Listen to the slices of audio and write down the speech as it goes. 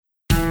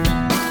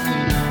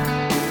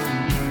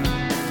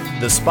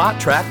The Spot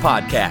Track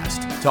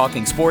Podcast,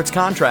 talking sports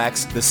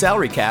contracts, the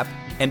salary cap,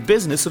 and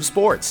business of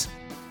sports.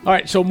 All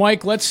right, so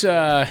Mike, let's.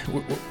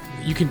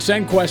 You can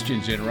send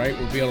questions in, right?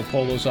 We'll be able to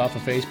pull those off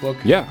of Facebook.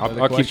 Yeah,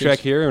 I'll keep track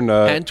here.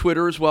 And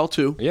Twitter as well,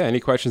 too. Yeah, any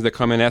questions that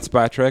come in at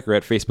SpotTrack or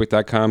at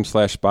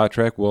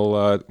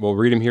facebook.com/SpotTrack, we'll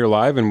read them here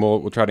live, and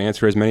we'll try to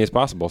answer as many as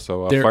possible.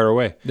 So fire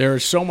away.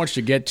 There's so much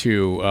to get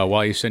to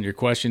while you send your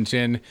questions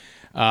in.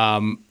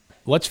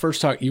 Let's first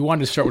talk. You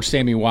wanted to start with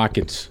Sammy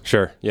Watkins.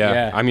 Sure.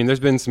 Yeah. I mean,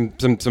 there's been some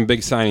big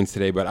signings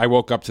today, but I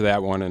woke up to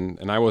that one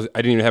and I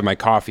didn't even have my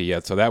coffee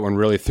yet, so that one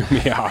really threw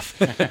me off.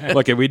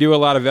 Look, we do a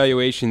lot of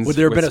valuations. Would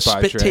there have been a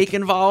spit take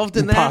involved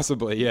in that?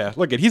 Possibly. Yeah.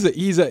 Look,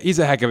 he's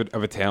a heck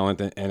of a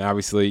talent, and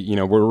obviously,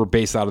 we're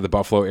based out of the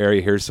Buffalo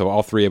area here, so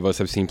all three of us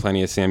have seen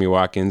plenty of Sammy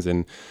Watkins,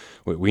 and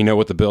we know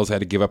what the Bills had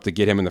to give up to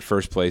get him in the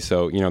first place.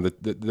 So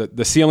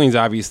the ceiling's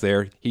obvious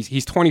there.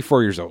 He's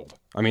 24 years old.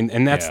 I mean,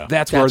 and that's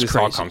where this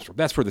all comes from.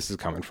 That's where this is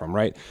coming from,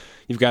 right?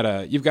 You've got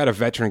a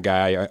veteran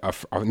guy,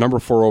 a number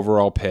 4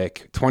 overall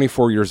pick,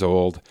 24 years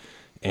old,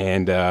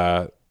 and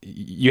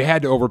you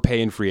had to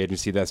overpay in free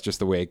agency. That's just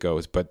the way it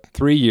goes. But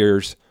 3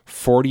 years,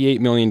 $48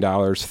 million,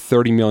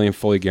 $30 million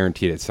fully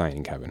guaranteed at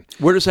signing, Kevin.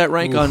 Where does that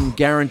rank on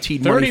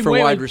guaranteed money for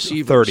wide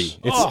receivers? 30.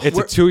 It's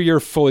a 2-year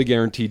fully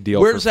guaranteed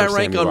deal. Where does that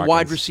rank Sammy on Watkins.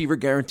 wide receiver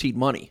guaranteed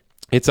money?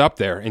 It's up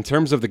there. In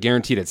terms of the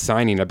guaranteed at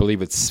signing, I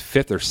believe it's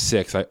 5th or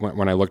 6th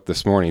when I looked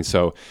this morning.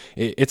 So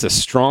it's a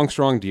strong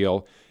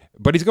deal.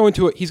 But he's going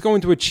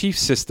to a Chiefs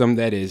system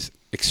that is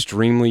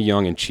extremely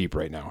young and cheap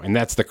right now. And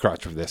that's the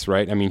crutch of this,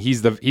 right? I mean,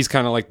 he's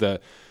kind of like the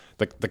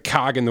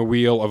cog in the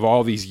wheel of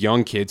all these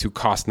young kids who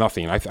cost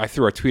nothing. I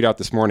threw a tweet out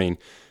this morning.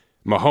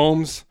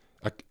 Mahomes,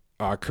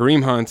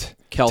 Kareem Hunt,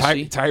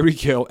 Kelsey, Tyreek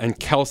Hill, and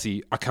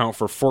Kelsey account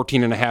for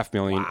 $14.5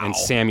 million, and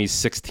Sammy's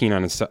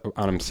 $16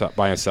 on himself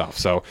by himself.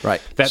 So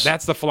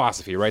that's the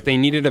philosophy, right? They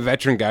needed a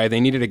veteran guy. They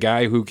needed a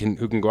guy who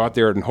can go out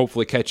there and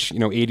hopefully catch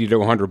 80 to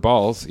 100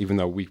 balls, even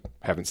though we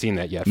haven't seen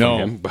that yet from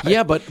him. But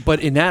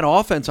in that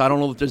offense, I don't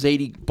know if there's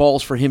 80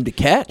 balls for him to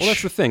catch. Well,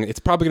 that's the thing. It's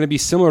probably going to be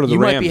similar to the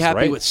Rams, You might be happy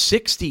right? with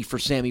 60 for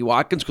Sammy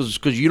Watkins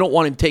because you don't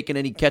want him taking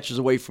any catches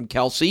away from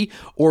Kelsey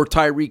or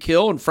Tyreek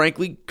Hill, and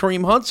frankly,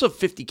 Kareem Hunt's a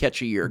 50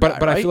 catch a year guy.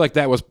 But I feel like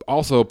that was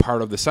also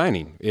part of the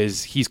signing.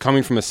 Is he's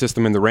coming from a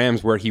system in the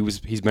Rams where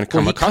he's become accustomed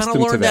to that. He kind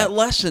of learned that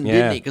lesson,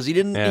 didn't he? Because he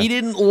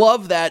didn't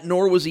love that,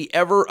 nor was he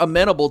ever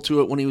amenable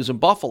to it when he was in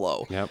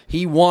Buffalo. Yep.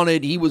 He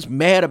was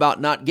mad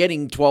about not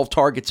getting 12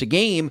 targets a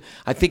game.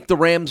 I think the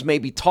Rams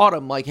maybe taught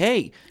him, like,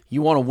 hey,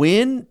 you want to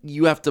win,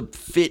 you have to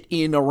fit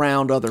in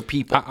around other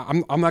people.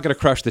 I'm not going to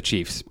crush the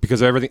Chiefs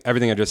because of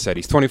everything I just said.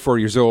 He's 24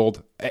 years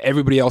old.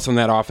 Everybody else on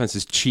that offense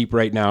is cheap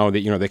right now.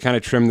 They kind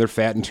of trim their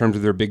fat in terms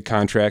of their big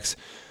contracts.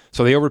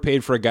 So they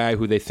overpaid for a guy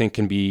who they think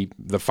can be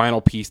the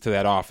final piece to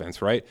that offense,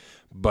 right?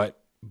 But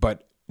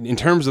in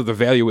terms of the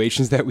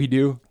valuations that we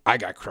do, I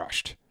got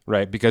crushed,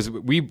 right? Because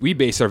we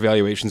base our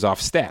valuations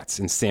off stats,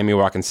 and Sammy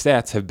Watkins'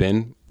 stats have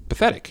been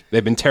pathetic.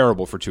 They've been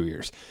terrible for 2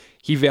 years.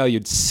 He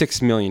valued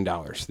 $6 million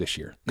this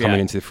year coming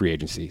into the free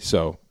agency.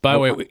 So, by the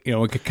way,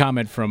 we could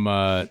comment from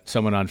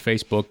someone on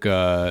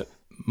Facebook.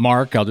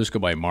 Mark, I'll just go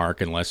by Mark,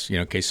 unless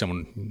in case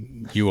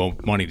you owe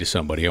money to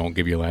somebody, I won't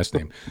give you a last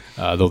name,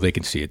 though they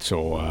can see it.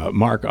 So,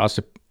 Mark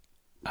Ostadchuk,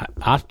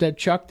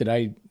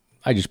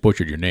 I just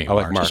butchered your name. I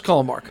like Mark. Just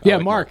call him Mark. Yeah,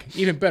 Mark,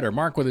 even better.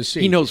 Mark with a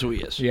C. He knows who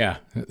he is. Yeah,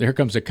 there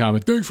comes a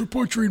comment. Thanks for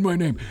butchering my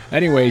name.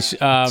 Anyways,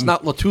 it's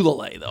not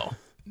Latulele though.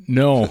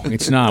 No,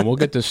 it's not. We'll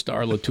get to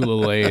Star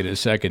Latulele in a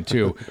second,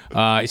 too.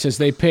 He says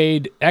they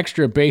paid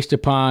extra based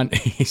upon,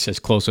 he says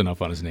close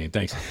enough on his name,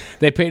 thanks.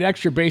 They paid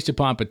extra based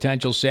upon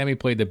potential. Sammy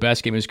played the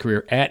best game of his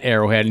career at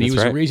Arrowhead, and he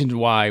was the reason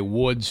why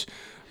Woods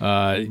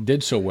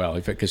did so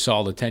well, because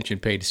all the attention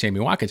paid to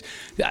Sammy Watkins.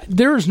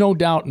 There is no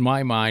doubt in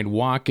my mind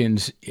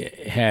Watkins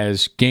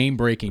has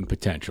game-breaking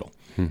potential.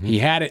 Mm-hmm. He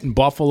had it in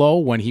Buffalo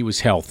when he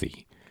was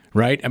healthy.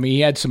 Right? I mean,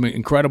 he had some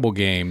incredible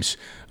games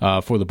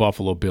for the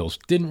Buffalo Bills.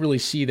 Didn't really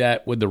see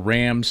that with the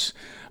Rams.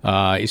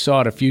 He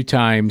saw it a few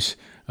times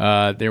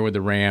there with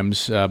the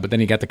Rams, but then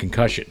he got the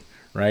concussion,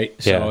 right?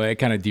 So it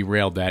kind of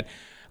derailed that.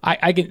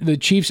 I get the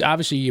Chiefs.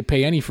 Obviously, you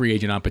pay any free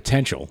agent on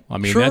potential. I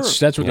mean,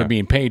 that's what they're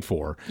being paid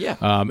for. Yeah,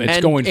 it's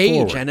and going age,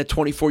 forward. And at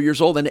 24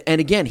 years old, and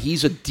again,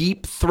 he's a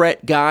deep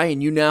threat guy,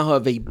 and you now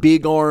have a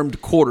big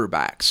armed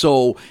quarterback.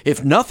 So,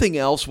 if nothing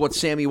else, what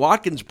Sammy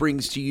Watkins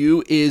brings to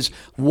you is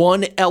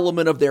one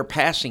element of their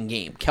passing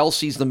game.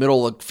 Kelsey's the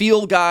middle of the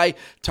field guy.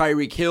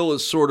 Tyreek Hill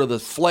is sort of the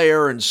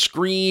flare and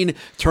screen,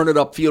 turn it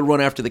upfield, run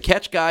after the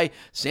catch guy.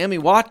 Sammy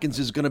Watkins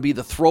is going to be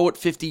the throw it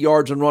 50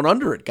 yards and run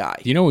under it guy.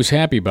 You know who's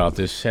happy about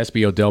this? Has to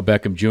be Odell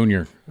Beckham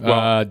Jr.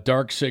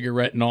 Dark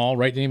cigarette and all,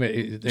 right?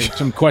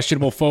 Some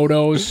questionable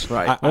photos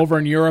over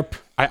in Europe.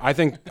 I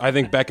think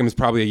Beckham's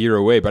probably a year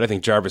away, but I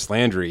think Jarvis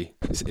Landry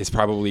is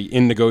probably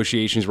in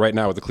negotiations right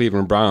now with the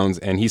Cleveland Browns,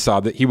 and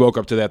he woke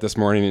up to that this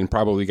morning and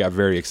probably got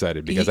very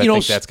excited because I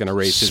think that's going to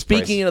raise his price.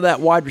 Speaking of that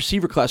wide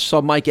receiver class,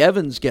 saw Mike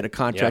Evans get a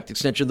contract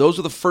extension. Those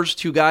are the first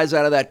two guys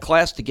out of that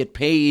class to get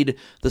paid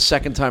the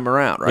second time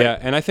around, right? Yeah,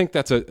 and I think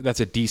that's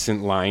a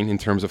decent line in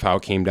terms of how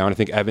it came down. I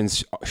think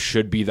Evans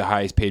should be the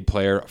highest paid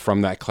player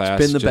from that class.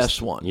 It's been the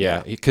best one.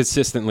 Yeah,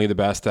 consistently the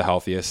best, the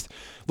healthiest.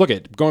 Look,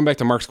 going back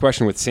to Mark's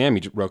question with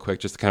Sammy real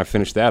quick, just to kind of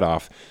finish that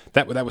off,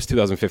 that was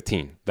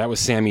 2015. That was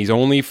Sammy's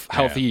only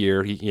healthy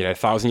year. He had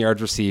 1,000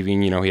 yards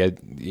receiving. He had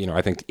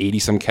I think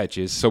 80-some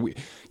catches. So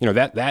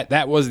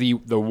that was the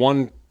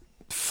one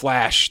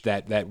flash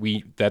that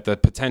the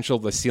potential,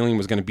 the ceiling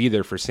was going to be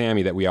there for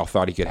Sammy that we all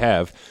thought he could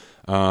have.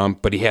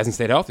 But he hasn't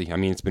stayed healthy. I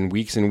mean, it's been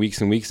weeks and weeks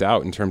and weeks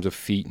out in terms of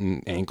feet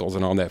and ankles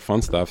and all that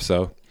fun stuff.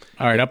 So.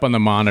 All right, up on the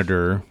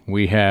monitor,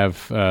 we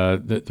have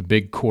the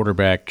big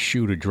quarterback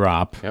shoe to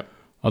drop. Yep.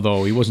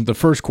 Although he wasn't the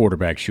first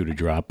quarterback shoe to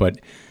drop, but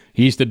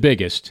he's the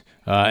biggest,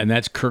 and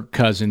that's Kirk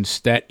Cousins.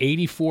 That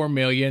 $84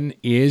 million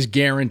is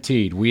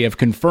guaranteed. We have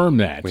confirmed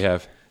that. We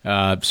have.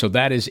 So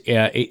that is,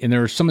 and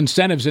there are some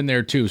incentives in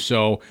there too.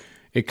 So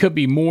it could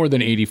be more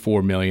than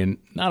 $84 million.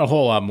 Not a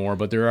whole lot more,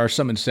 but there are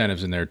some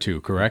incentives in there too.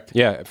 Correct?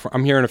 Yeah,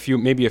 I'm hearing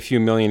maybe a few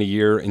million a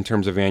year in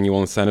terms of annual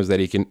incentives that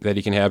he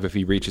can have if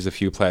he reaches a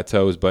few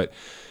plateaus. But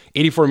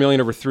 $84 million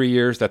over 3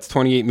 years. That's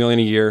 $28 million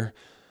a year.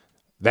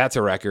 That's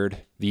a record.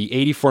 The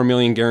 $84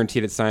 million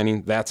guaranteed at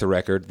signing, that's a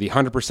record. The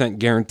 100%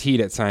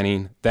 guaranteed at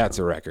signing, that's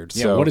a record.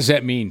 Yeah, so what does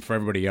that mean for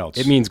everybody else?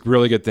 It means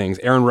really good things.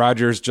 Aaron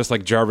Rodgers, just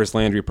like Jarvis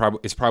Landry,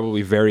 is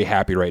probably very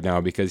happy right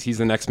now because he's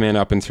the next man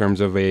up in terms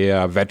of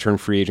a veteran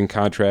free agent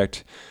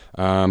contract.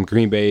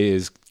 Green Bay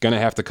is going to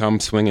have to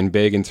come swinging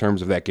big in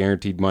terms of that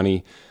guaranteed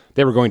money.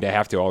 They were going to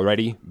have to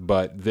already,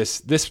 but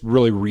this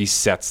really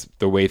resets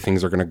the way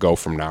things are going to go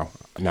from now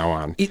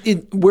on.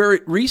 Where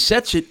it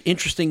resets it,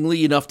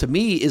 interestingly enough to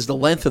me, is the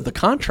length of the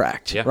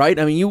contract, right?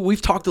 I mean,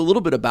 we've talked a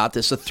little bit about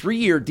this. A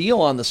 3-year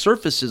deal on the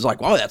surface is like,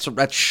 wow,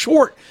 that's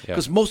short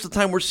because most of the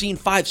time we're seeing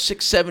 5,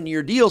 6,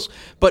 7-year deals.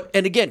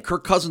 And again,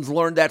 Kirk Cousins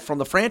learned that from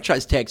the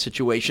franchise tag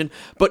situation,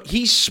 but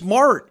he's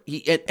smart.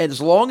 And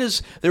as long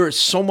as there is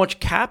so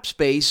much cap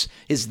space,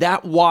 is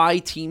that why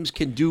teams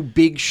can do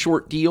big,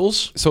 short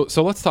deals? So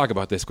let's talk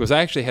about this because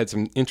I actually had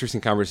some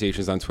interesting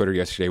conversations on Twitter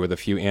yesterday with a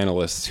few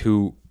analysts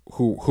who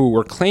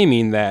were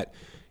claiming that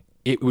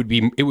it would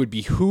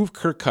behoove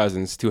Kirk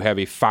Cousins to have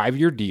a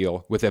 5-year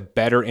deal with a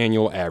better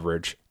annual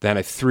average than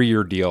a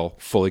 3-year deal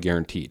fully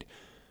guaranteed.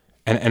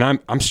 And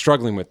I'm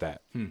struggling with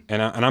that.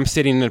 And I'm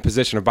sitting in a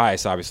position of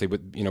bias, obviously,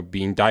 with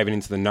diving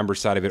into the number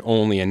side of it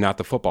only and not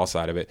the football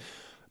side of it.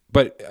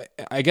 But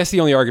I guess the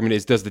only argument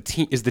is is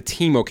the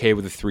team okay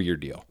with a 3-year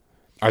deal?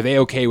 Are they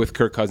okay with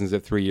Kirk Cousins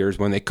at 3 years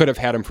when they could have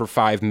had him for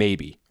 5,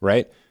 maybe,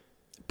 right?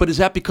 But is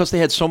that because they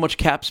had so much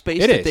cap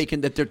space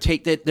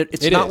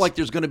it's not is. like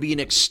there's going to be an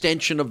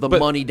extension of the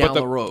money down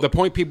the road? The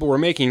point people were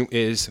making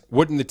is,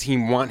 wouldn't the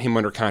team want him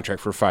under contract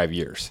for 5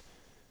 years?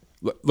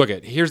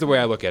 Here's the way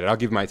I look at it. I'll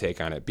give my take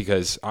on it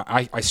because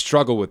I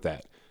struggle with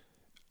that.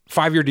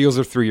 5-year deals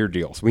are 3-year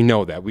deals. We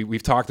know that.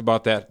 We've talked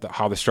about that,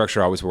 how the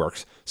structure always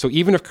works. So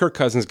even if Kirk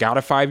Cousins got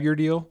a 5-year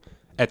deal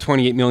at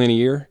 $28 million a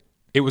year,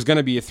 it was going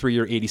to be a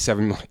 3-year,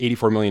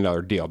 $84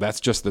 million deal. That's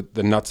just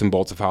the nuts and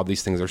bolts of how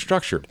these things are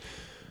structured.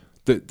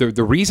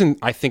 The reason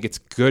I think it's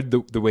good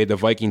the way the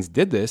Vikings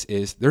did this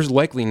is there's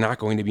likely not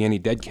going to be any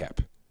dead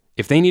cap.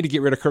 If they need to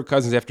get rid of Kirk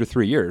Cousins after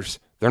 3 years,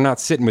 they're not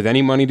sitting with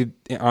any money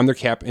on their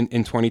cap in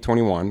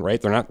 2021, right?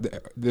 They're not.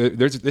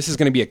 This is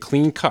going to be a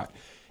clean cut.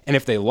 And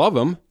if they love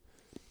him,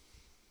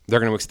 they're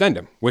going to extend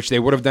him, which they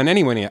would have done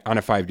anyway on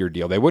a 5-year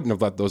deal. They wouldn't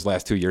have let those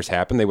last 2 years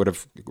happen. They would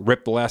have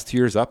ripped the last 2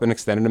 years up and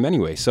extended them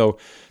anyway. So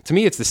to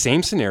me, it's the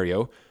same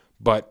scenario,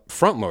 but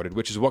front-loaded,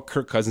 which is what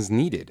Kirk Cousins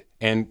needed.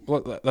 And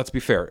let's be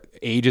fair,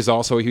 age is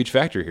also a huge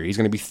factor here. He's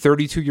going to be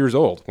 32 years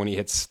old when he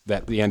hits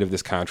the end of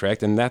this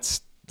contract, and that's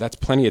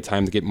plenty of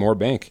time to get more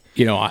bank.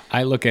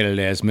 I look at it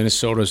as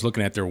Minnesota's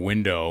looking at their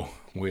window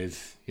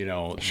with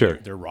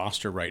their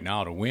roster right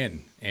now to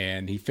win,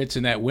 and he fits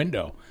in that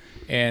window.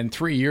 And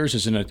 3 years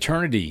is an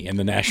eternity in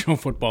the National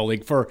Football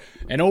League for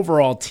an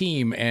overall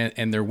team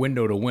and their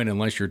window to win,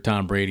 unless you're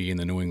Tom Brady in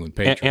the New England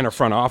Patriots. And a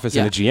front office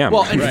and a GM.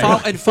 Well,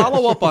 and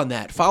follow up on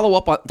that. Follow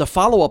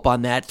up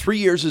on that. 3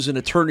 years is an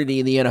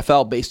eternity in the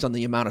NFL based on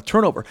the amount of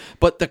turnover.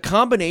 But the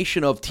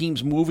combination of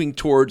teams moving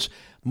towards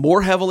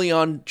more heavily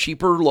on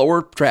cheaper,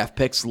 lower draft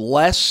picks,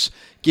 less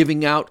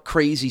giving out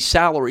crazy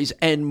salaries,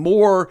 and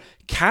more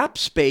cap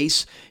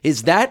space,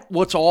 is that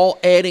what's all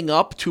adding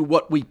up to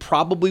what we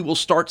probably will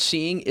start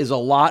seeing is a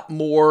lot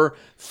more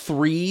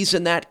 3s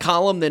in that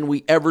column than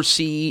we ever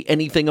see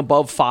anything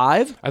above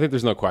 5? I think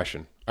there's no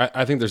question.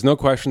 I think there's no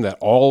question that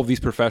all of these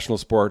professional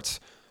sports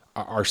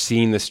are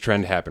seeing this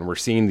trend happen. We're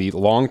seeing the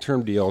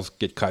long-term deals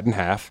get cut in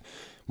half.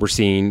 We're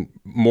seeing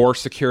more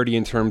security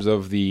in terms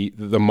of the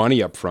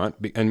money up front,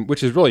 and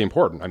which is really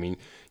important. I mean,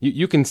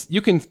 you can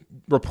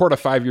report a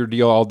 5-year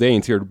deal all day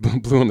until you're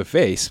blue in the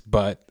face,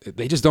 but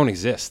they just don't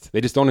exist.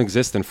 They just don't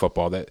exist in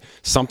football. That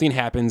something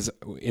happens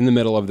in the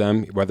middle of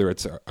them, whether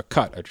it's a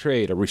cut, a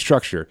trade, a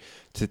restructure,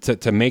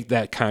 to make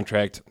that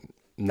contract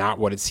not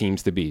what it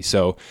seems to be.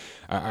 So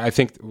I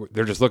think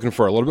they're just looking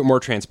for a little bit more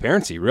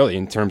transparency, really,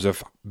 in terms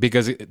of,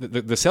 because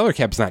the salary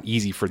cap is not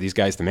easy for these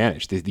guys to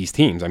manage, these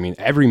teams. I mean,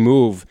 every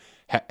move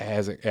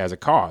has a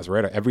cause,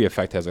 right? Every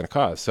effect has a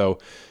cause. So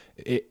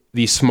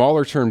these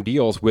smaller term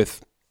deals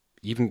with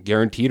even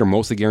guaranteed or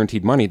mostly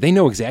guaranteed money, they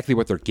know exactly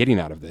what they're getting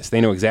out of this.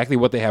 They know exactly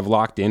what they have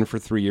locked in for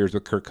 3 years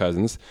with Kirk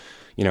Cousins,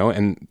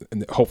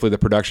 and hopefully the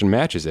production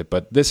matches it.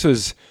 But this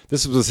was a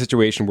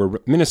situation where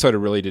Minnesota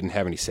really didn't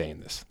have any say in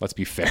this. Let's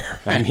be fair.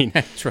 I mean,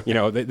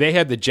 right. They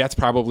had the Jets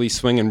probably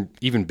swinging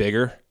even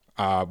bigger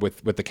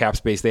with the cap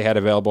space they had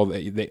available.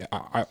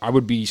 I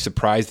would be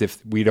surprised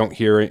if we don't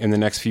hear in the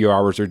next few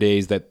hours or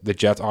days that the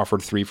Jets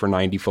offered 3 for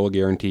 $90 fully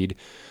guaranteed,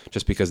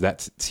 just because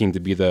that seemed to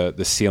be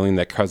the ceiling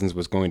that Cousins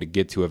was going to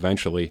get to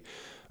eventually.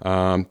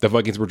 The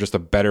Vikings were just a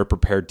better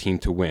prepared team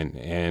to win.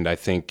 And I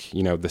think,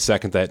 the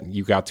second that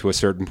you got to a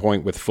certain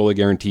point with fully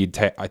guaranteed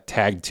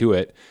tagged to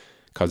it,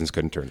 Cousins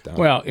couldn't turn it down.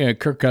 Well,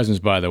 Kirk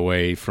Cousins, by the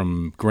way,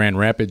 from Grand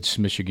Rapids,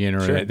 Michigan,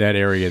 or sure. that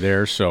area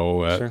there.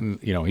 So,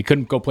 sure. He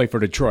couldn't go play for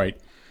Detroit.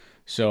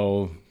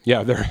 So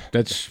yeah,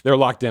 they're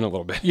locked in a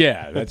little bit.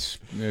 Yeah, that's.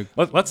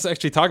 Let's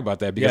actually talk about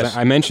that, because yes.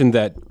 I mentioned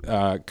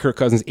that Kirk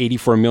Cousins'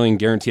 $84 million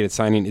guaranteed at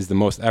signing is the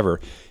most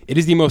ever. It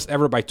is the most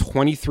ever by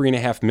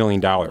 $23.5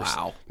 million.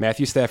 Wow.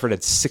 Matthew Stafford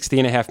had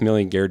 $60.5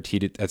 million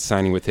guaranteed at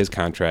signing with his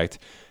contract,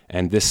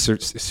 and this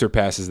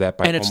surpasses that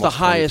by almost $24 million.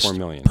 And it's the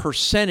highest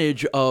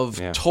percentage of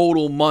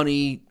total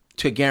money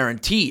to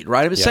guaranteed,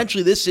 right?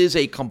 Essentially, this is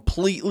a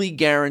completely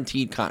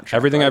guaranteed contract.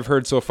 Everything right? I've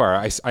heard so far,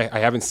 I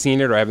haven't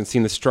seen it, or I haven't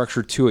seen the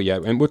structure to it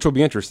yet, and which will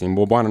be interesting.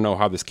 We'll want to know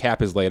how this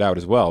cap is laid out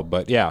as well.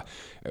 But yeah,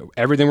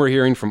 everything we're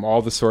hearing from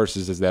all the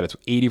sources is that it's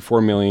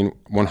 $84 million,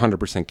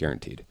 100%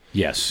 guaranteed.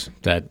 Yes,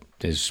 that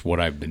is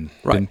what I've been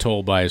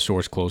told by a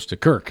source close to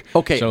Kirk.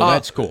 Okay, so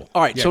that's cool.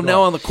 All right, so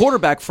now on the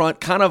quarterback front,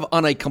 kind of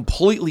on a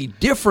completely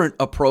different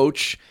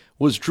approach,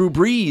 was Drew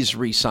Brees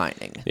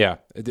re-signing. Yeah,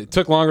 it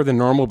took longer than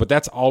normal, but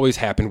that's always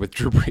happened with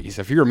Drew Brees.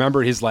 If you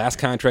remember, his last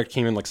contract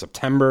came in like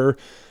September.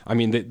 I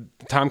mean,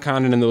 Tom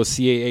Condon and those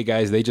CAA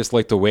guys, they just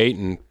like to wait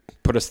and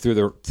put us through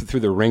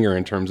the ringer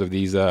in terms of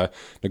these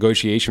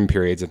negotiation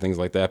periods and things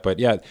like that. But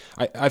yeah,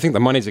 I think the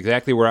money's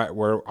exactly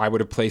where I would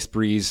have placed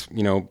Brees,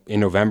 in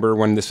November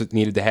when this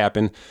needed to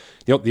happen.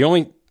 The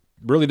only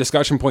really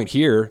discussion point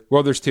here,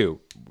 well, there's two.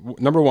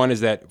 Number one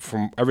is that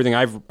from everything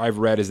I've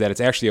read is that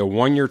it's actually a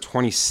 1-year,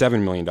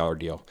 $27 million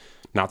deal,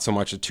 not so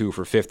much a 2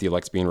 for $50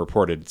 like it's being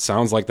reported. It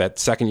sounds like that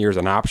second year is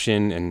an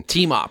option and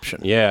team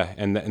option. Yeah,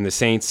 and the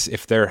Saints,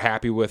 if they're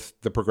happy with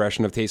the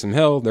progression of Taysom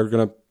Hill, they're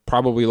going to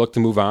probably look to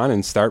move on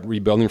and start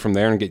rebuilding from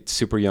there and get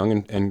super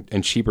young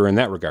and cheaper in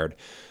that regard.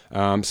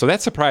 So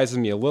that surprises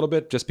me a little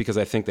bit, just because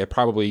I think they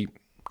probably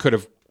could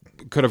have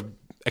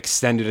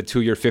extended a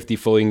 2-year, $50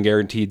 fully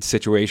guaranteed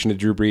situation to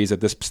Drew Brees at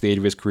this stage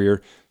of his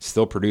career,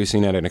 still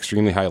producing at an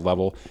extremely high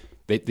level.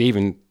 They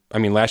even,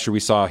 last year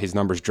we saw his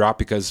numbers drop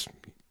because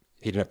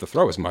he didn't have to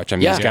throw as much.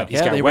 He's got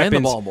they weapons. ran the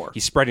ball more.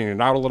 He's spreading it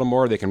out a little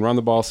more. They can run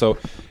the ball. So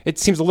it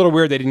seems a little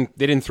weird they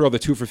didn't throw the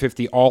 2 for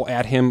 $50 all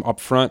at him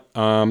up front.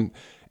 And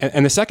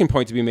the second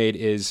point to be made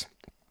is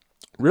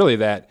really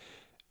that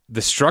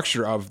the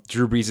structure of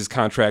Drew Brees'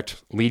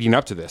 contract leading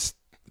up to this,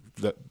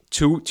 the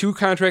two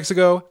contracts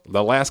ago,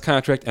 the last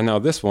contract, and now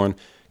this one,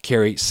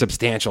 carry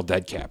substantial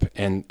dead cap,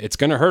 and it's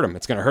going to hurt them.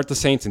 It's going to hurt the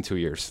Saints in 2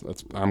 years.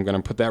 I'm going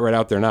to put that right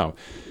out there now.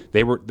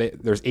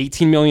 There's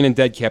 $18 million in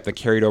dead cap that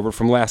carried over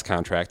from last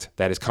contract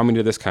that is coming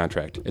to this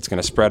contract. It's going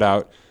to spread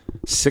out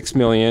 $6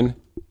 million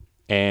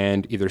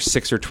and either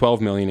 $6 or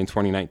 $12 million in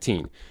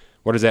 2019.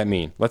 What does that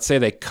mean? Let's say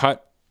they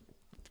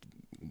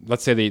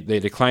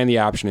decline the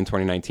option in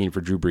 2019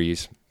 for Drew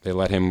Brees. They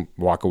let him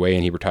walk away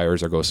and he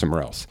retires or goes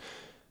somewhere else.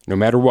 No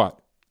matter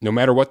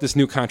what this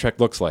new contract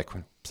looks like,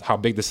 how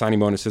big the signing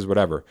bonus is,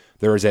 whatever,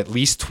 there is at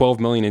least $12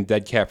 million in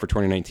dead cap for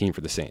 2019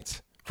 for the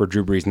Saints, for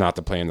Drew Brees not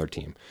to play on their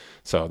team.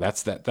 So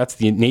that's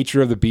the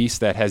nature of the beast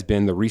that has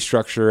been the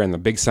restructure and the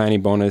big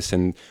signing bonus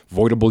and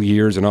voidable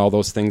years and all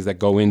those things that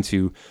go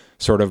into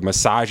sort of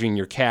massaging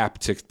your cap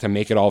to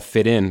make it all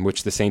fit in,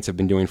 which the Saints have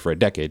been doing for a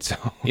decade. So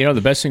the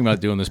best thing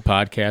about doing this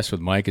podcast with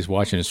Mike is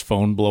watching his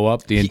phone blow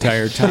up the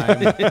entire time.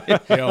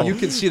 You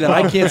can see that.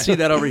 I can't see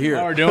that over here.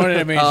 While we're doing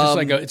it,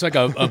 it's like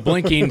a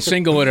blinking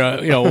single at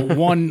a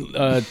one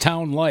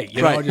town light.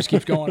 It just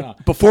keeps going on.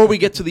 Before we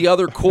get to the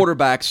other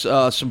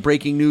quarterbacks, some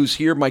breaking news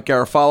here. Mike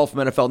Garafalo from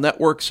NFL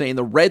Network saying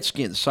the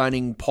Redskins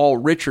signing Paul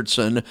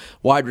Richardson,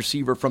 wide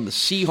receiver from the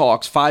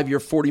Seahawks, 5-year,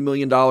 $40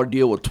 million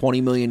deal with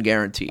 $20 million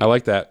guaranteed. I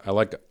like that. I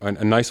like a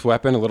nice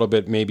weapon, a little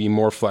bit maybe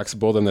more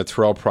flexible than the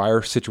Terrell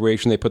Pryor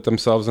situation they put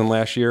themselves in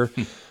last year.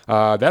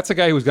 That's a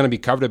guy who's going to be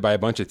coveted by a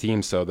bunch of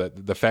teams, so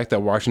that the fact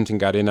that Washington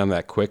got in on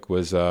that quick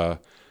was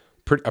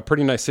a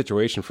pretty nice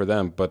situation for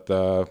them. But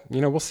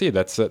we'll see.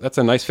 That's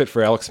a nice fit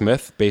for Alex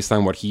Smith based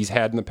on what he's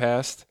had in the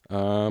past.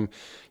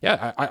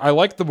 I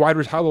like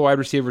how the wide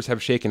receivers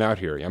have shaken out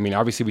here. I mean,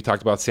 obviously we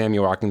talked about Sammy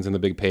Watkins in the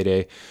big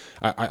payday.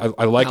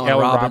 I like Allen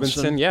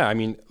Robinson. Yeah, I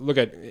mean, look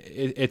at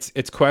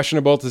it's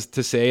questionable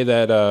to say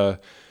that a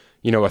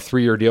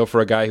 3-year deal for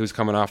a guy who's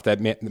coming off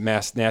that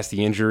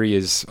nasty injury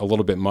is a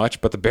little bit much.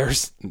 But the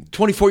Bears,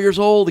 24 years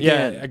old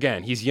again. Yeah,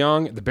 again, he's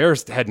young. The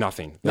Bears had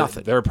nothing.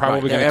 They're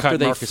probably going to cut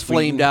after Marcus they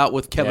flamed Wheaton. out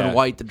with Kevin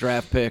White, the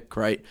draft pick,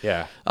 right?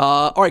 Yeah.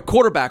 All right,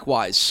 quarterback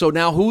wise. So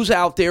now who's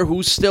out there?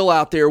 Who's still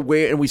out there?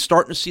 Where and we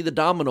starting to see the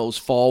dominoes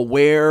fall.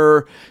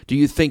 Where do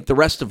you think the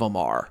rest of them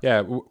are?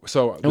 Yeah.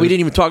 So and we didn't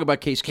even talk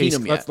about Case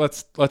Keenum yet.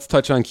 Let's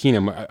touch on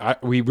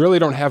Keenum. We really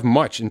don't have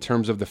much in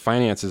terms of the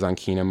finances on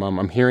Keenum.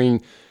 I'm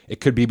hearing it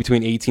could be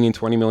between $18 and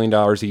 $20 million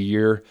a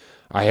year.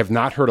 I have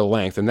not heard a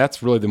length, and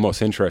that's really the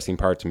most interesting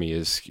part to me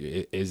is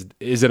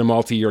it a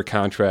multi-year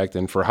contract,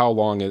 and for how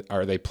long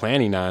are they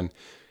planning on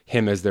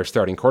him as their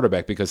starting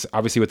quarterback? Because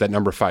obviously with that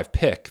number 5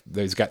 pick,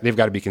 they've got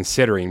to be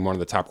considering one of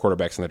the top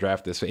quarterbacks in the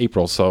draft this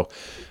April. So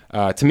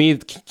to me,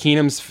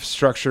 Keenum's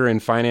structure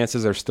and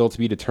finances are still to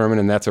be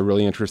determined, and that's a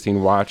really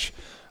interesting watch.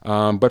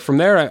 But from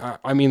there,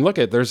 I mean, look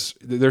at there's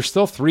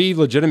still 3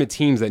 legitimate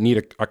teams that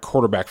need a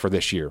quarterback for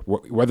this year,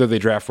 whether they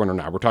draft one or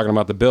not. We're talking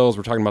about the Bills,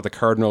 we're talking about the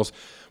Cardinals,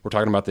 we're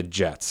talking about the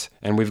Jets,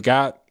 and we've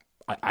got,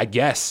 I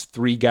guess,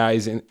 3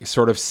 guys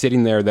sort of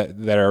sitting there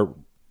that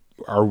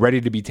are ready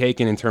to be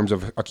taken in terms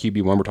of a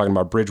QB1. We're talking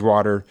about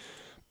Bridgewater,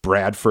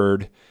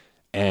 Bradford,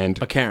 and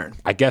McCarron.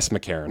 I guess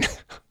McCarron.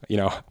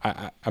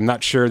 I'm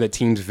not sure that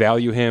teams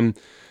value him.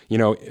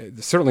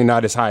 Certainly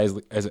not as high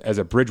as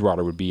a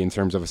Bridgewater would be in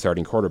terms of a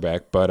starting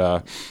quarterback.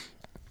 But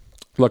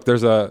look,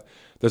 there's a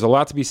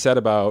lot to be said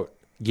about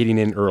getting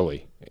in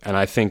early. And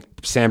I think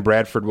Sam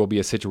Bradford will be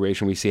a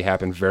situation we see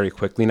happen very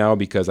quickly now,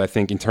 because I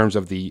think in terms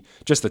of the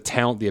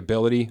talent, the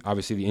ability,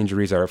 obviously the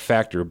injuries are a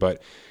factor,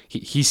 but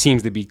he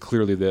seems to be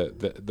clearly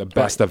the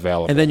best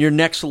available. And then your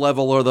next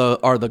level are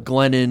the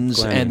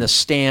Glennons and the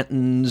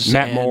Stantons,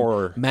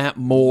 Matt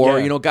Moore.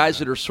 Yeah. Guys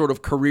that are sort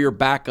of career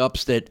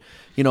backups that,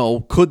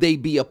 could they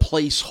be a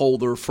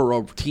placeholder for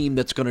a team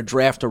that's going to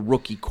draft a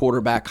rookie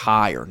quarterback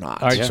high or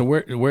not? All right, so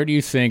where do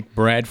you think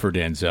Bradford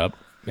ends up,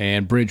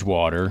 and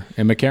Bridgewater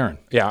and McCarron?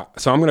 Yeah,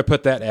 so I'm going to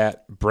put that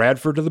at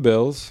Bradford to the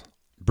Bills,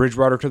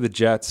 Bridgewater to the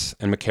Jets,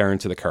 and McCarron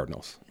to the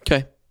Cardinals.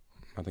 Okay.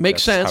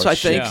 Makes sense, I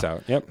think.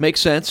 Yep.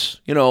 Makes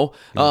sense.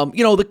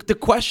 The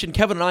question,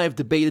 Kevin and I have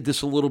debated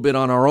this a little bit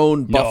on our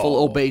own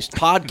Buffalo-based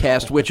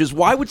podcast, which is,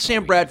 why would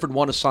Sam Bradford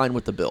want to sign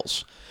with the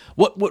Bills?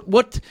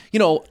 What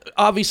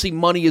obviously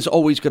money is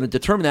always going to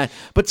determine that,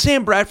 but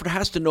Sam Bradford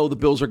has to know the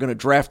Bills are going to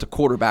draft a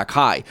quarterback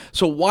high.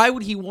 So why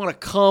would he want to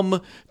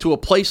come to a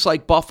place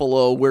like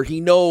Buffalo where he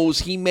knows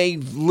he may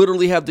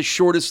literally have the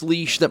shortest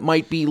leash that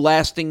might be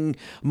lasting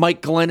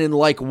Mike Glennon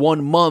like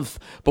 1 month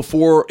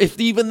before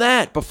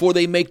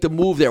they make the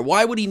move there?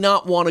 Why would he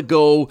not want to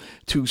go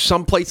to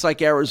some place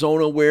like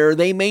Arizona where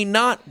they may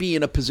not be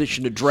in a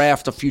position to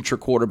draft a future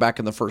quarterback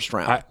in the first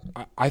round?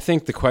 I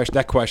think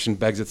that question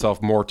begs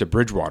itself more to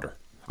Bridgewater.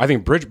 I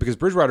think because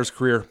Bridgewater's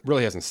career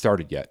really hasn't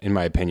started yet, in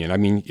my opinion. I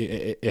mean,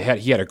 he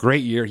had a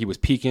great year. He was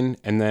peaking,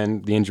 and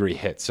then the injury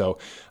hit. So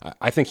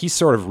I think he's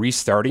sort of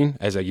restarting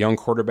as a young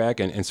quarterback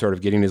and sort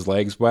of getting his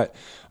legs wet.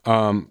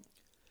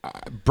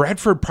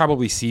 Bradford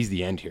probably sees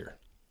the end here.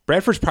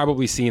 Bradford's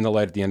probably seeing the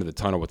light at the end of the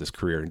tunnel with his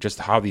career and just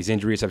how these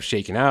injuries have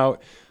shaken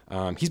out.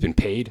 He's been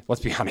paid.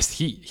 Let's be honest.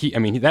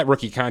 That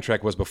rookie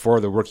contract was before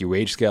the rookie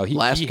wage scale. He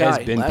has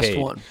been paid.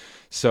 One.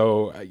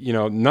 So,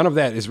 none of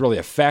that is really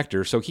a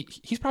factor. So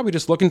he's probably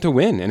just looking to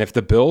win. And if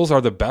the Bills are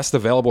the best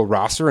available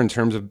roster in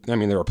terms of, they're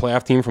a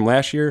playoff team from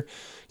last year.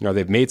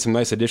 They've made some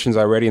nice additions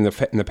already in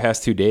the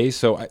past 2 days.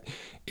 So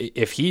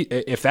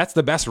if that's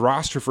the best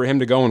roster for him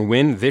to go and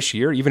win this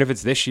year, even if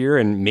it's this year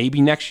and maybe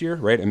next year,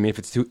 right? I mean, if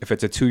it's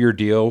a 2-year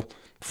deal,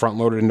 front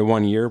loaded into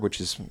 1 year, which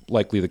is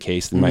likely the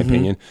case in my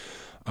opinion.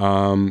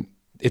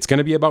 It's going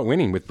to be about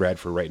winning with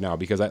Bradford right now,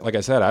 because like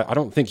I said, I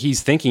don't think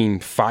he's thinking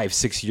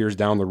 5-6 years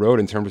down the road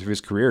in terms of his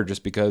career,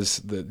 just because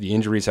the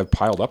injuries have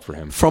piled up for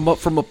him. From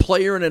a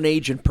player and an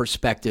agent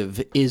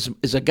perspective, is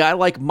a guy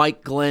like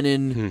Mike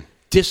Glennon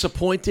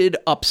disappointed,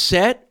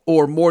 upset,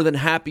 or more than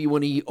happy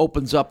when he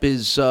opens up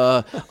his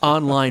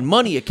online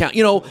money account?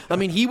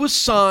 He was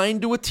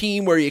signed to a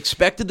team where he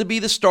expected to be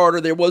the starter.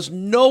 There was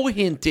no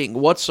hinting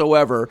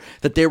whatsoever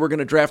that they were going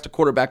to draft a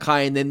quarterback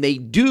high, and then they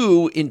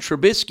do in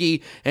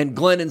Trubisky, and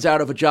Glennon's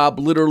out of a job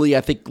literally,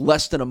 I think,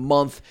 less than a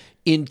month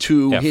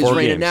into his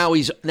reign, and now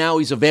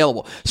he's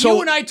available. So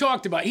you and I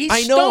talked about it. He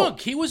stunk.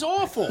 He was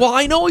awful. Well,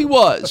 I know he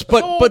was,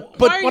 but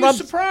why are you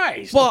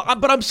surprised? Well,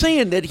 but I'm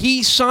saying that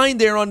he signed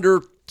there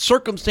under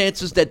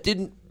circumstances that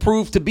didn't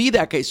prove to be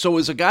that case. So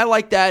is a guy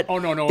like that? Oh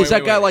no! Does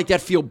that guy like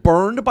that feel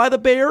burned by the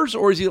Bears,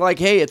 or is he like,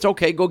 hey, it's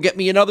okay, go get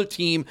me another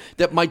team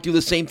that might do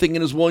the same thing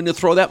and is willing to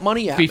throw that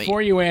money at me?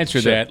 Before you answer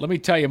that, let me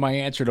tell you my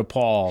answer to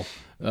Paul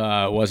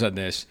was on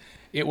this.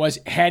 It was,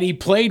 had he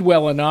played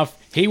well enough,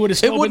 he would have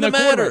still been the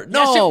quarterback.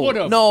 No, yes, it would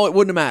have. No, it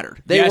wouldn't have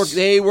mattered.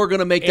 They were going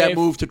to make that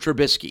move to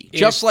Trubisky,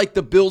 just like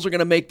the Bills are going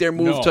to make their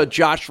move to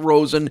Josh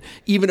Rosen,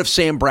 even if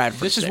Sam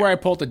Bradford. This is where I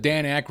pulled the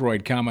Dan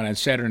Aykroyd comment on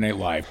Saturday Night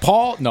Live.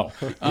 Paul, no,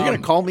 you're going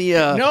to call me?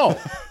 No,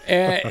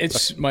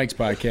 it's Mike's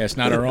podcast,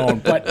 not our own.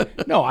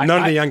 But no, none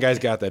of the young guys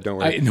got that. Don't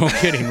worry. No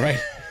kidding,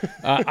 right?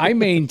 I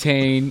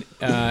maintain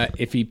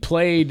if he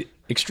played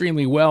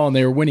extremely well and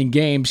they were winning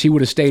games, he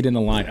would have stayed in the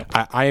lineup.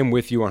 I am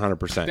with you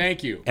 100%.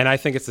 Thank you. And I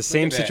think it's the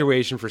same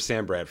situation for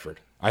Sam Bradford.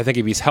 I think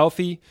if he's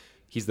healthy,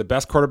 he's the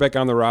best quarterback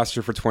on the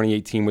roster for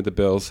 2018 with the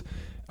Bills.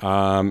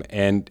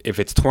 And if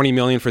it's $20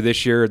 million for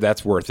this year,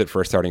 that's worth it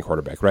for a starting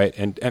quarterback, right?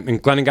 And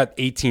Glennon got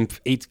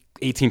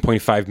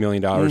 $18.5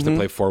 million to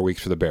play 4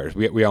 weeks for the Bears.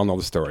 We all know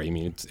the story. I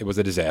mean, it was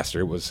a disaster.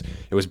 It was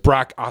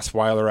Brock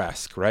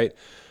Osweiler-esque, right?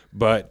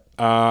 But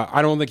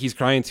I don't think he's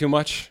crying too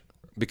much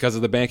because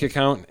of the bank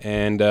account,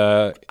 and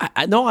no,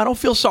 I don't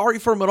feel sorry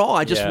for him at all.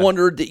 I just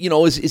wondered,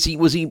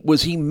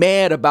 was he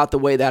mad about the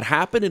way that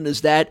happened, and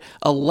is that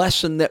a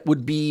lesson that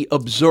would be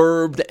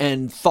observed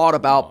and thought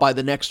about by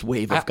the next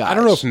wave of guys? I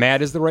don't know if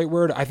mad is the right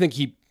word. I think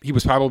he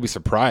was probably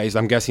surprised.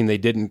 I'm guessing they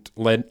didn't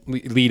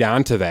lead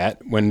on to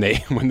that when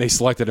they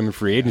selected him in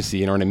free agency.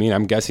 You know what I mean?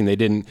 I'm guessing they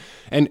didn't,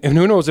 and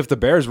who knows if the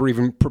Bears were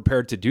even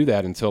prepared to do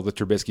that until the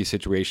Trubisky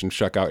situation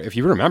shook out. If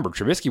you remember,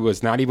 Trubisky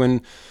was not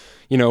even,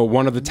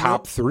 one of the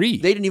top three.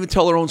 They didn't even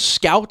tell their own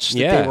scouts that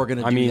they were going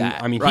to do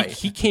that. I mean, right.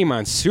 he came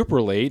on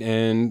super late,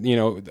 and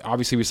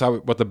obviously we saw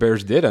what the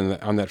Bears did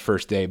on that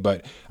first day.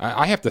 But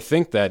I have to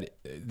think that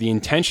the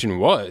intention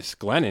was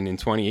Glennon in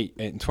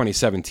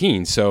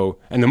 2017. So,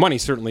 and the money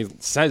certainly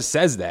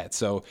says that.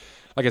 So,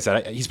 like I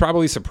said, he's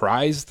probably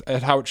surprised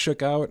at how it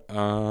shook out,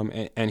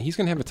 and he's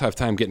going to have a tough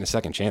time getting a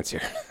second chance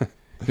here.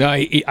 No,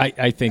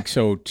 I think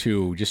so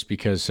too, just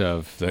because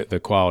of the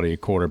quality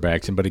of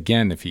quarterbacks. But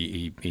again, if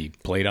he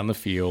played on the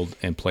field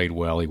and played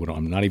well, he would.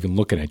 I'm not even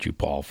looking at you,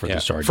 Paul, for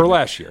this argument. For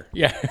last year.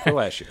 Yeah, for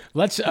last year.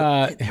 Let's.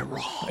 They're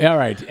wrong. All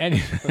right,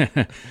 and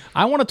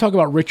I want to talk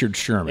about Richard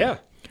Sherman. Yeah.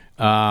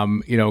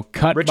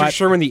 Richard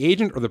Sherman, the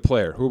agent or the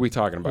player? Who are we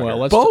talking about?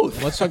 Well,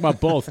 both. Let's talk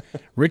about both.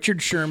 Richard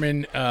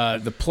Sherman,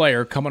 the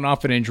player, coming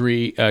off an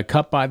injury,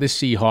 cut by the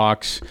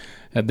Seahawks.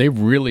 They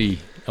really,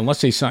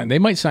 unless they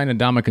might sign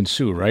Ndamukong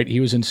Suh, right? He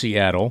was in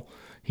Seattle.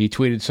 He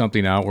tweeted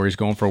something out where he's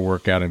going for a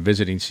workout and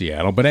visiting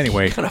Seattle. But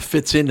anyway, kind of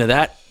fits into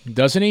that,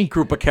 doesn't he?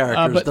 Group of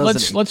characters. But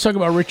let's talk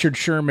about Richard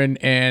Sherman.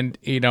 And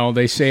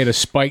they say it a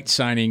spite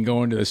signing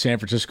going to the San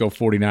Francisco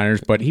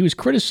 49ers, but he was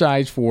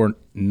criticized for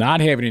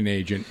not having an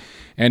agent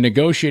and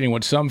negotiating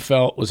what some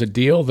felt was a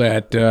deal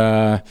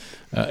that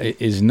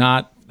is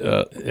not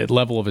at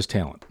level of his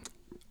talent.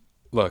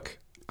 Look,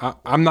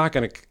 I'm not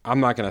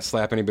gonna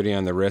slap anybody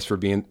on the wrist for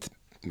being,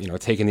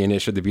 taking the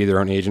initiative to be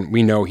their own agent.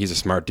 We know he's a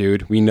smart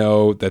dude. We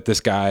know that this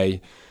guy.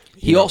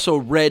 He also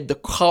read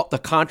the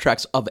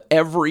contracts of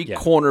every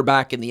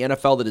cornerback in the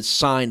NFL that has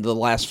signed the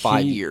last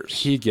 5 years.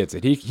 He gets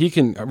it. He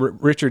can.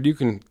 Richard, you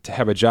can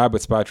have a job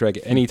with Spot Track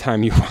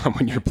anytime you want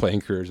when your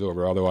playing career is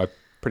over. Although I'm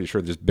pretty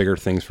sure there's bigger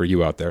things for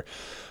you out there.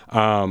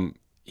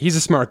 He's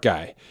a smart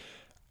guy,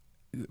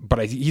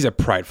 but he's a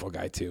prideful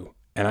guy too.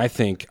 And I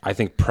think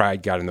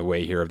pride got in the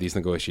way here of these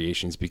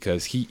negotiations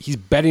because he's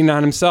betting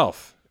on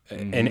himself.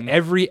 Mm-hmm. In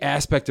every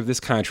aspect of this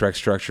contract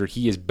structure,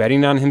 he is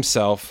betting on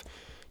himself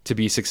to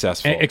be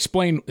successful.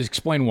 Explain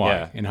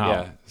why and how.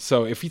 Yeah.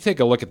 So if you take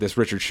a look at this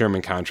Richard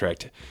Sherman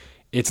contract,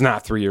 it's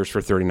not 3 years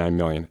for $39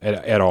 million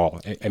at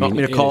all. I mean, want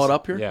me to call it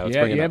up here? Yeah,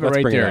 you have it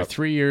right there.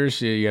 3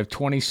 years, you have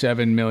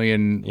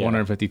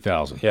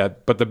 $27,150,000. Yeah,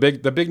 but the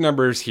big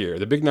number is here.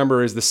 The big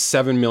number is the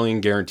 $7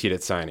 million guaranteed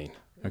at signing.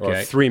 Okay. Or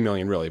 $3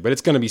 million really, but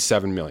it's going to be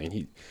 $7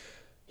 million.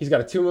 He's got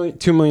a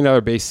 $2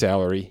 million base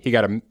salary. He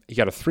got a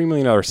 $3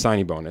 million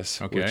signing bonus,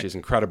 which is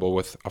incredible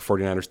with a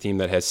 49ers team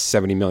that has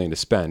 $70 million to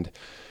spend.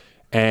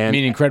 And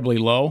you mean incredibly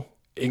low?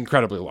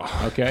 Incredibly low.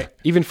 Okay.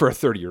 Even for a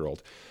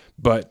 30-year-old.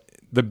 But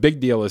the big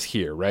deal is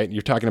here, right?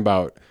 You're talking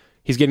about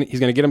he's going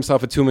to get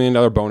himself a $2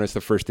 million bonus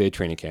the first day of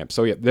training camp.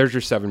 So there's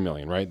your $7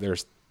 million, right?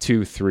 There's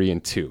 2, 3,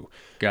 and 2.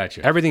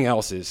 Gotcha. Everything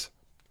else is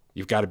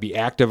you've got to be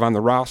active on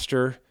the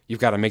roster. You've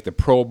got to make the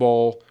Pro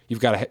Bowl. You've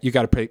got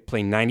to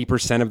play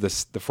 90% of the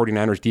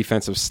 49ers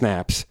defensive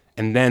snaps,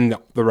 and then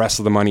the rest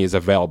of the money is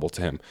available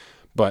to him.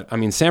 But, I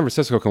mean, San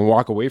Francisco can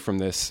walk away from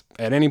this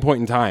at any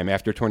point in time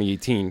after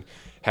 2018,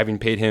 having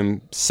paid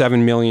him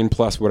 $7 million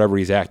plus whatever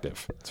he's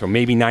active. So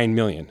maybe $9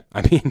 million.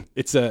 I mean,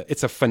 it's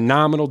a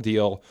phenomenal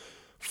deal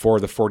for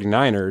the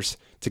 49ers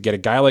to get a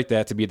guy like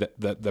that to be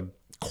the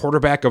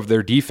quarterback of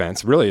their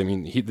defense. Really, I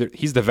mean,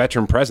 he's the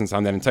veteran presence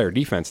on that entire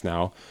defense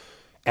now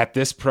at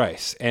this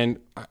price. And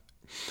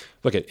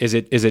look, is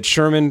it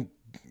Sherman,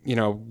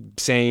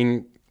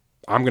 saying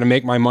I'm going to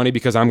make my money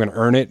because I'm going to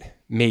earn it?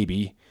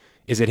 Maybe.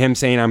 Is it him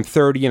saying I'm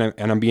 30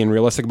 and I'm being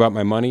realistic about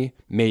my money?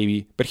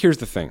 Maybe. But here's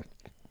the thing.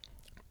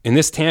 In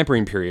this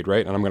tampering period,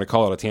 right, and I'm going to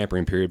call it a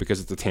tampering period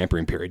because it's a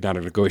tampering period, not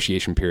a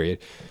negotiation period,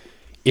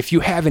 if you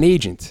have an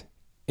agent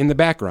in the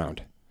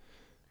background,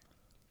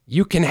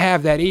 you can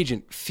have that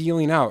agent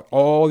feeling out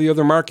all the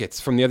other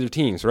markets from the other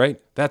teams, right?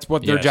 That's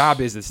what their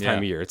job is this time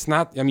of year. It's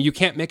not. I mean, you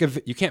can't make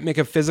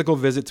a physical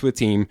visit to a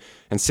team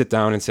and sit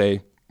down and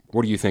say,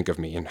 "What do you think of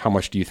me, and how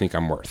much do you think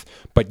I'm worth?"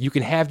 But you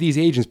can have these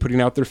agents putting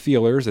out their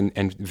feelers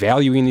and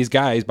valuing these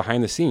guys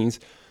behind the scenes,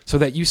 so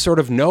that you sort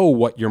of know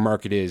what your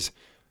market is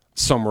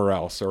somewhere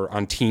else, or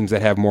on teams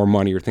that have more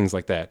money or things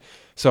like that.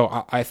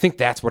 So I think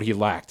that's what he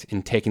lacked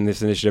in taking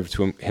this initiative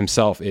to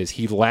himself. Is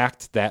he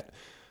lacked that.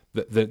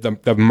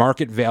 The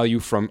market value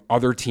from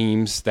other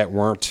teams that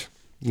weren't,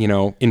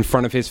 in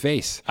front of his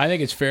face. I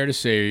think it's fair to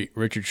say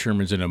Richard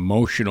Sherman's an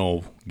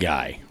emotional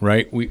guy,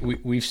 right?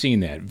 We've seen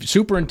that.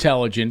 Super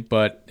intelligent,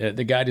 but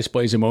the guy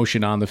displays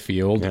emotion on the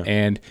field. Yeah.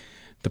 And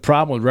the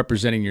problem with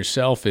representing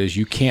yourself is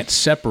you can't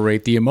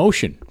separate the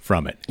emotion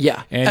from it.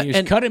 Yeah. And you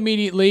just cut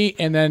immediately,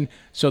 and then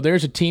so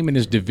there's a team in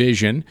his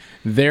division.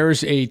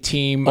 There's a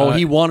team.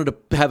 He wanted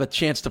to have a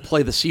chance to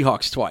play the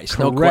Seahawks twice.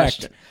 Correct. No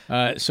question.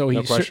 So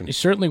he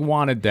certainly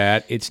wanted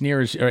that. It's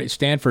near his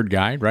Stanford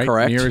guy, right?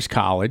 Correct. Near his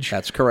college.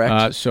 That's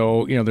correct.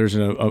 So, there's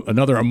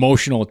another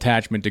emotional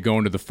attachment to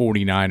going to the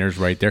 49ers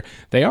right there.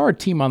 They are a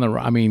team on the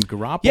rise. I mean,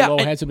 Garoppolo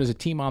has them as a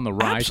team on the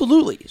rise.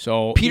 Absolutely.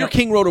 So Peter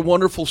King wrote a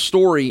wonderful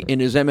story in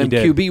his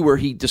MMQB where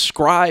he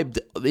described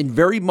in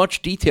very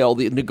much detail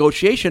the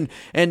negotiation.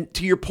 And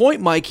to your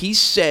point, Mike, he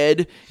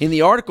said in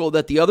the article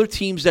that the other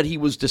teams that he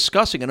was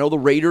discussing, I know the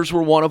Raiders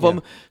were one of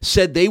them,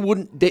 said they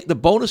wouldn't. The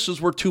bonuses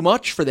were too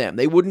much for them.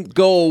 They wouldn't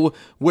go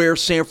where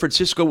San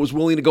Francisco was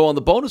willing to go on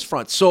the bonus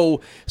front.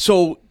 So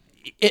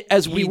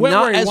as we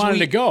wanted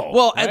to go.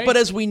 Well, right? But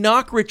as we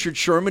knock Richard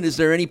Sherman, is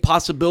there any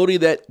possibility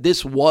that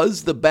this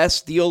was the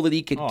best deal that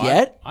he could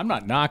get? I'm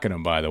not knocking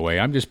him, by the way.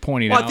 I'm just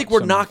pointing out. I think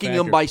we're knocking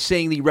him by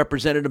saying that he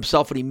represented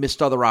himself and he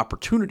missed other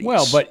opportunities.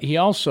 Well, but he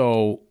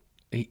also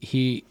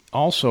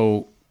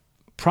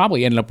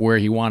probably ended up where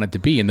he wanted to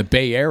be in the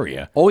Bay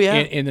Area. Oh, yeah.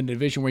 In the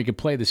division where he could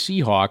play the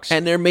Seahawks.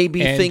 And there may be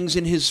things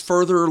in his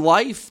further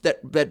life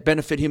that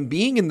benefit him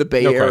being in the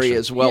Bay Area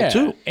as well,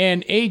 too.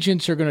 And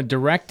agents are going to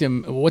direct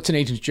him. What's an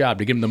agent's job?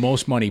 To give him the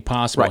most money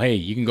possible. Right. Hey,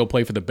 you can go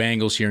play for the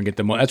Bengals here and get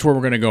the money. That's where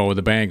we're going to go with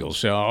the Bengals.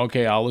 So,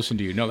 okay, I'll listen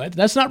to you. No,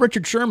 that's not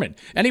Richard Sherman.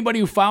 Anybody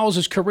who follows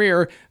his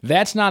career,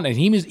 that's not.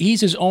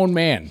 He's his own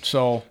man.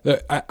 So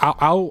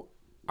I'll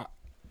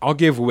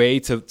give way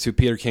to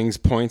Peter King's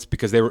points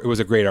because it was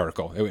a great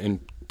article, and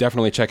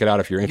definitely check it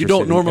out if you're interested. You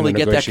don't normally in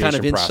the get that kind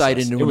of insight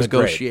process. into a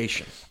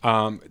negotiation.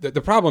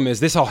 The problem is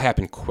this all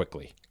happened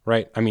quickly,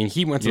 right? I mean,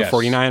 he went to the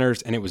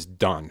 49ers and it was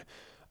done.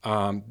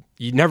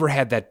 You never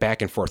had that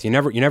back and forth. You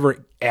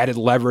never added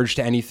leverage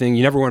to anything.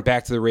 You never went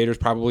back to the Raiders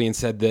probably and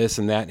said this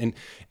and that,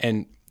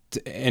 and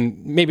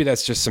maybe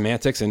that's just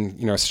semantics.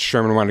 And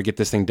Sherman wanted to get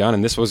this thing done,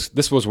 and this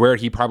was where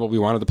he probably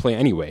wanted to play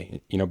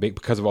anyway.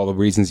 Because of all the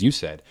reasons you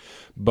said,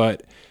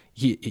 but.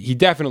 He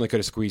definitely could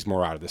have squeezed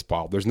more out of this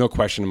ball. There's no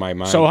question in my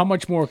mind. So how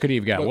much more could he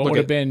have got? What would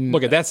have been?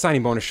 Look at that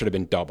signing bonus should have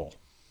been double.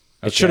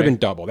 It should have been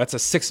double. That's a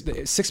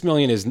 $6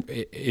 million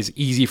is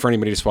easy for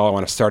anybody to swallow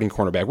on a starting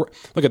cornerback.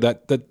 Look at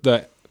that.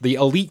 The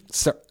elite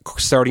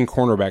starting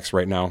cornerbacks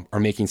right now are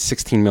making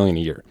 $16 million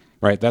a year.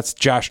 Right. That's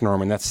Josh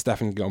Norman. That's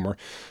Stephen Gilmore.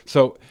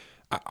 So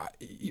a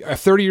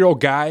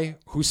 30-year-old guy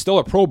who's still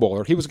a Pro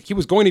Bowler. He was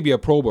going to be a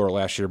Pro Bowler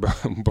last year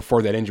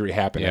before that injury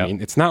happened. Yep. I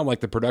mean, it's not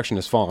like the production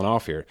has fallen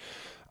off here.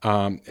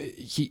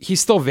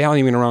 He's still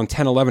valuing around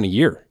 10, 11 a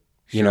year,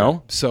 you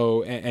know?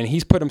 So, and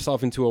he's put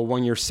himself into a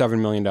 1 year, $7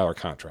 million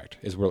contract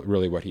is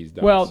really what he's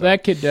done. Well,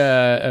 that could,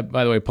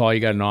 by the way, Paul, you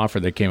got an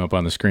offer that came up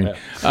on the screen.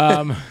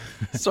 Yeah.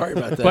 Sorry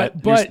about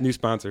that. But new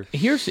sponsor.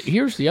 Here's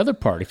the other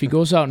part. If he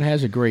goes out and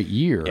has a great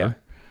year,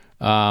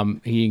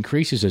 he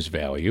increases his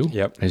value,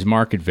 his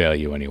market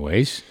value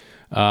anyways.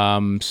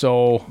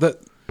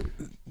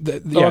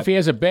 If he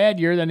has a bad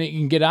year, then he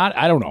can get out.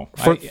 I don't know.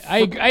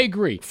 I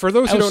agree. For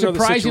those who don't know the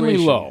surprisingly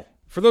situation, low.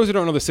 For those who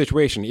don't know the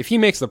situation, if he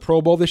makes the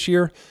Pro Bowl this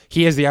year,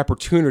 he has the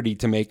opportunity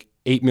to make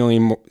 $8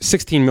 million,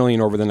 $16 million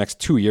over the next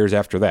 2 years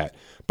after that.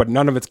 But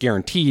none of it's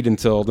guaranteed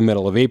until the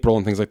middle of April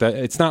and things like that.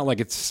 It's not like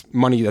it's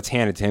money that's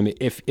handed to him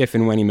if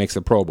and when he makes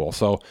the Pro Bowl.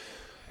 So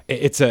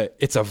it's a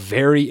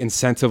very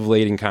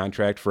incentive-laden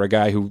contract for a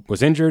guy who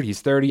was injured.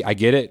 He's 30. I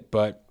get it,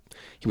 but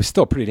he was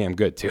still pretty damn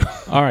good, too.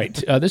 All right.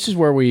 This is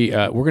where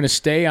we're going to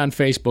stay on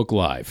Facebook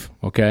Live,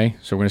 okay?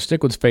 So we're going to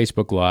stick with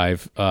Facebook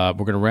Live. We're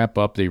going to wrap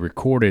up the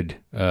recorded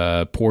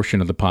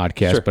portion of the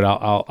podcast, Sure. but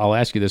I'll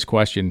ask you this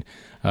question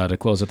to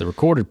close out the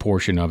recorded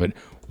portion of it.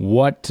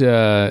 What's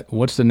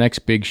the next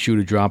big shoe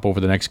to drop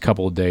over the next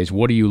couple of days?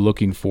 What are you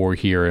looking for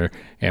here,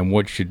 and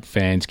what should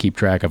fans keep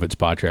track of at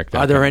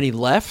SpotTrack.com? Are there any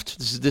left?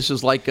 This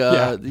is like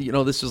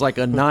this is like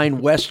a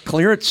 9 West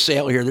clearance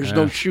sale here. There's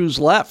no shoes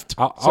left.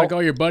 It's like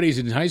all your buddies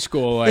in high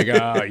school. Like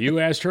you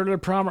asked her to the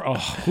prom. Oh,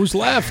 who's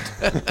left?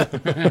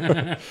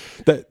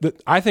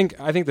 I think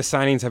the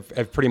signings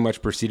have pretty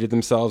much preceded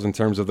themselves in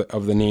terms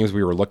of the names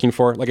we were looking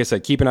for. Like I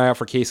said, keep an eye out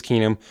for Case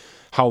Keenum.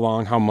 How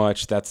long, how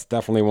much, that's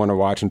definitely one to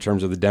watch in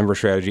terms of the Denver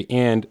strategy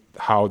and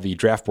how the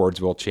draft boards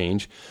will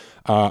change.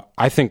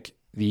 I think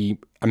the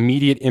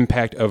immediate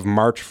impact of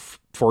March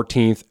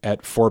 14th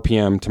at 4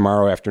 p.m.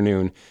 tomorrow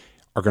afternoon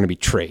are going to be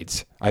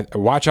trades.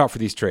 Watch out for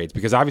these trades,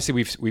 because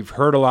obviously we've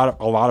heard a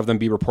lot of them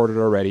be reported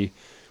already.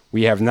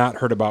 We have not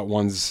heard about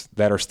ones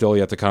that are still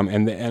yet to come,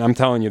 and I'm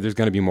telling you, there's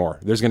going to be more.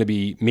 There's going to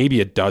be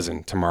maybe a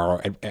dozen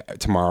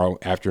tomorrow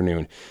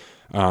afternoon,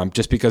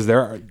 just because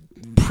there are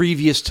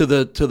previous to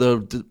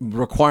the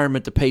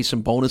requirement to pay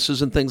some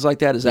bonuses and things like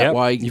that. Is that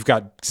why you've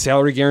got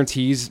salary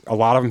guarantees? A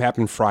lot of them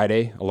happen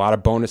Friday. A lot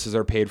of bonuses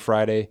are paid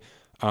Friday,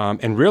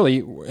 and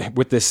really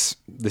with this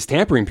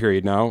tampering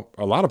period now,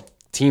 a lot of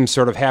teams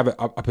sort of have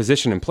a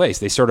position in place.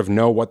 They sort of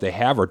know what they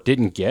have or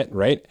didn't get,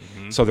 right?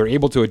 Mm-hmm. So they're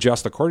able to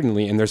adjust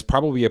accordingly, and there's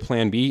probably a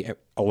plan B,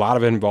 a lot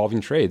of it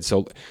involving trades.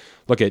 So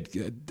look at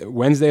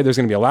Wednesday, there's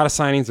going to be a lot of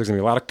signings. There's going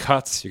to be a lot of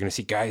cuts. You're going to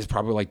see guys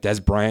probably like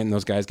Des Bryant and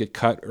those guys get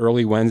cut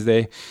early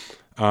Wednesday.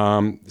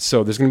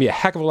 So there's going to be a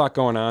heck of a lot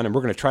going on, and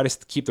we're going to try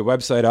to keep the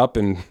website up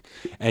and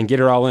get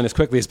it all in as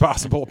quickly as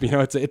possible. You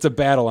know, it's a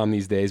battle on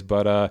these days,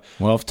 but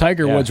well, if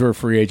Tiger Woods were a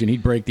free agent,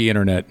 he'd break the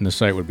internet and the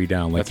site would be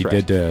down like That's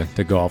he did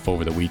to golf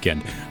over the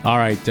weekend. All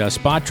right,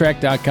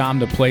 SpotTrack.com,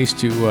 the place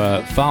to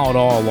follow it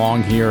all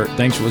along here.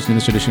 Thanks for listening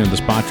to this edition of the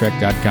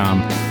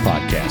SpotTrack.com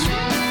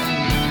podcast.